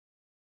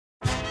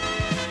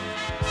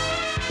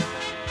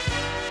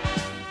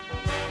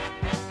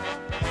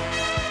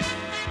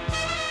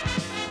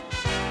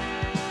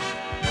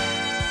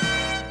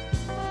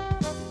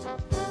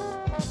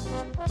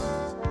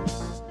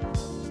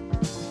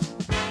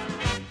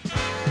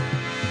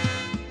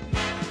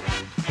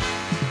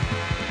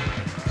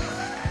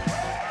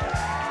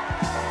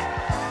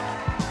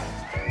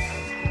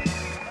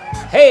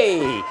Hey,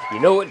 you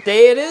know what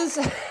day it is?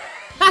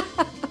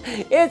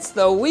 It's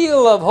the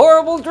Wheel of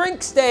Horrible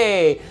Drinks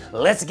Day.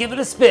 Let's give it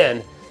a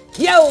spin.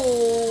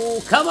 Yo,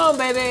 come on,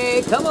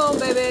 baby. Come on,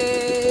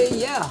 baby.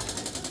 Yeah.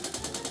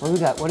 What do we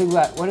got? What do we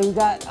got? What do we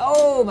got?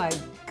 Oh my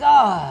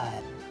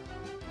God.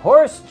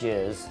 Horse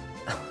jizz.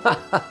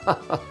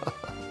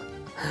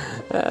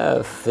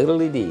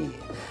 Fiddly-dee.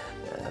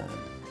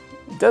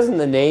 Doesn't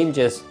the name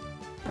just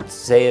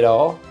say it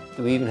all?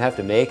 Do we even have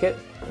to make it?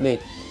 I mean,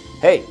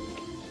 hey,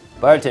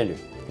 bartender,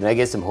 can I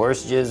get some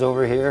horse jizz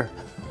over here?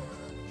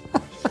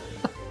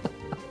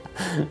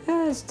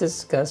 That's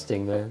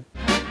disgusting, man.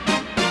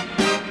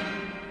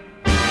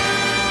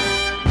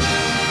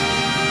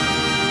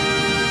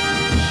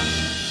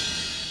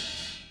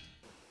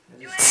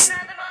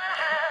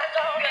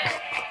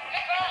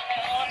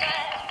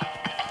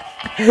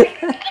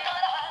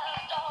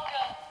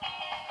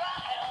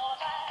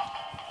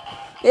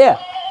 Yeah.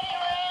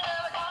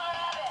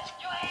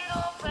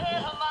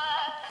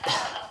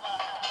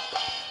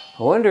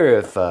 I wonder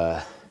if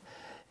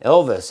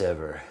Elvis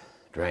ever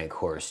drank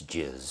horse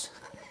jizz.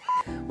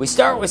 We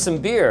start with some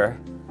beer,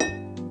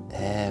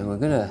 and we're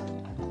gonna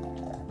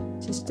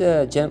just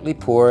gently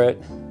pour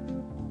it.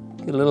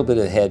 Get a little bit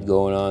of head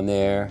going on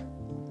there.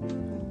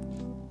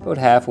 About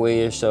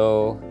halfway or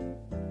so.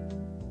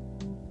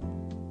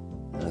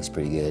 That looks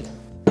pretty good.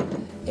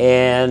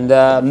 And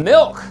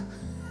milk.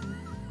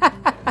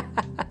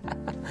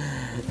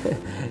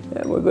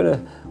 And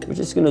we're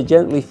just gonna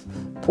gently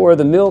pour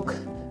the milk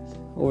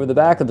over the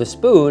back of the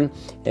spoon,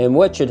 and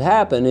what should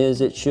happen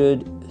is it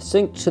should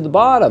sink to the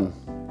bottom,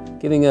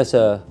 giving us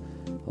a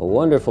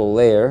wonderful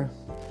layer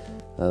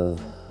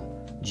of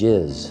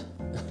jizz.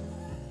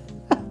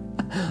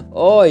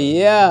 Oh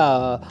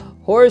yeah,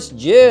 horse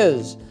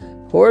jizz,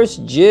 horse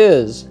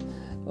jizz.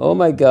 Oh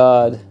my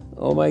God,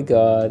 oh my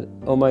God,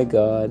 oh my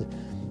God.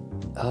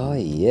 Oh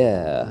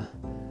yeah.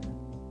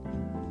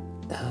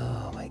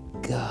 Oh my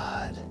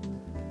God.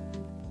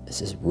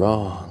 This is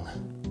wrong.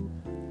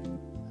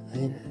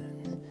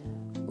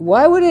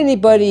 Why would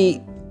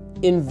anybody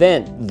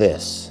invent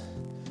this?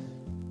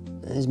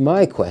 That is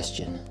my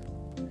question.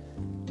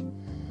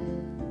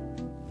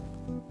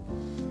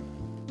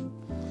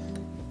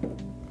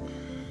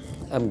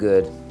 I'm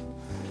good.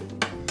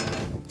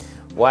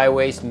 Why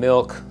waste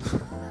milk?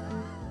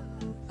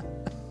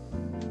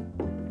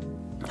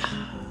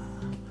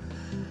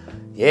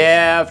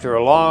 Yeah, after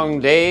a long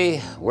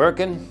day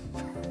working,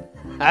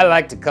 I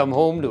like to come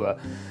home to a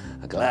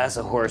glass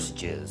of horse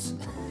jizz.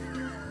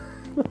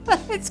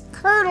 It's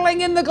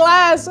curdling in the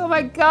glass, oh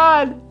my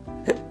God.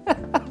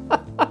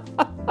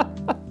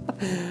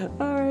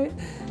 All right,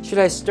 should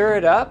I stir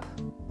it up?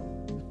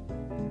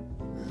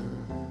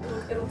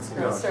 It looks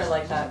grosser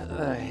like that.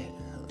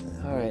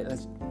 All right,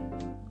 let's.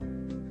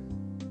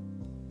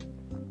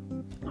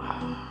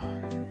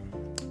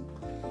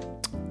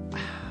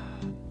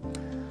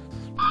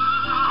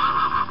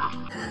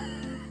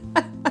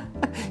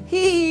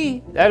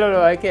 I don't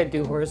know, I can't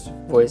do horse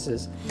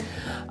voices.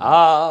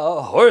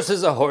 A horse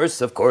is a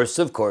horse, of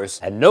course,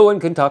 and no one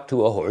can talk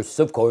to a horse,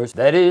 of course.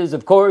 That is,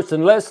 of course,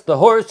 unless the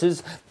horse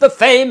is the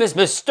famous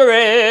Mr.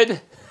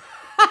 Ed.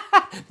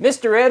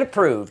 Mr. Ed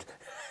approved.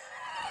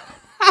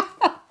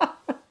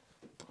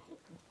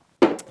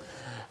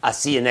 I'll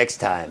see you next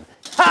time.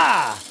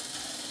 Ha!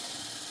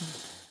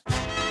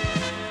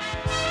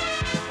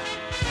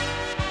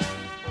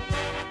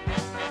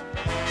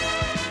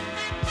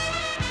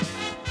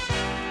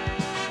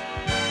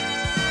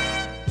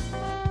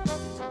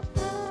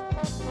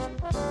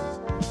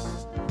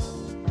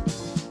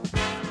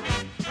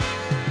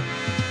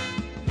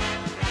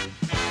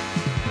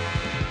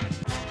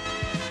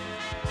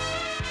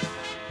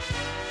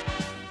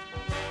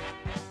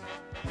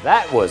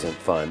 That wasn't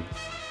fun.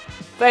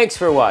 Thanks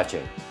for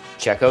watching.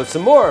 Check out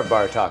some more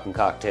Bar Talk and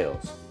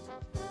Cocktails.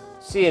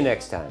 See you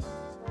next time.